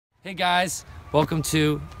Hey guys, welcome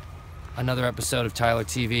to another episode of Tyler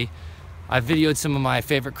TV. I've videoed some of my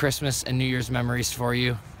favorite Christmas and New Year's memories for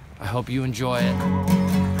you. I hope you enjoy it.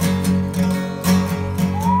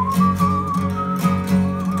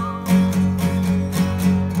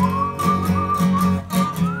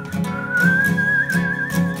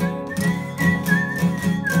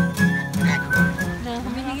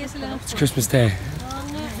 It's Christmas Day,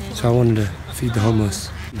 so I wanted to feed the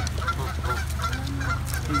homeless.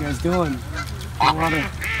 How you guys doing? A lot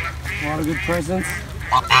of good presents?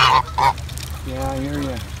 Yeah, I hear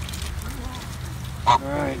you. All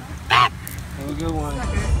right, have a good one.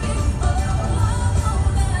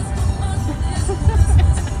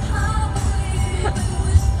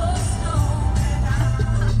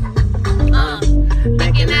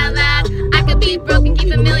 Thinking out loud, I could be broke and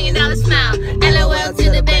keep $1 million smile. LOL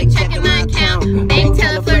to the bank, checking my account. Bank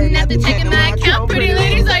teller flirting after checking my account. Pretty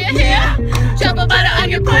ladies, are you here? Trouble butter on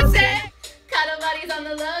your pussy. Cuddle buddies on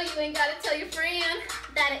the low, you ain't gotta tell your friend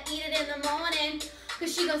that I eat it in the morning.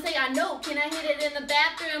 Cause she gon' say, I know, can I hit it in the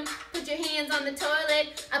bathroom? Put your hands on the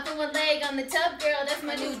toilet. I put one leg on the tub, girl, that's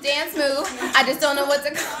my new dance move. I just don't know what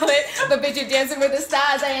to call it. But bitch, you're dancing with the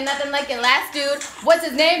stars. I ain't nothing like your last dude. What's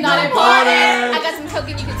his name? Not important. I got some coke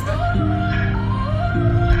and you can throw it.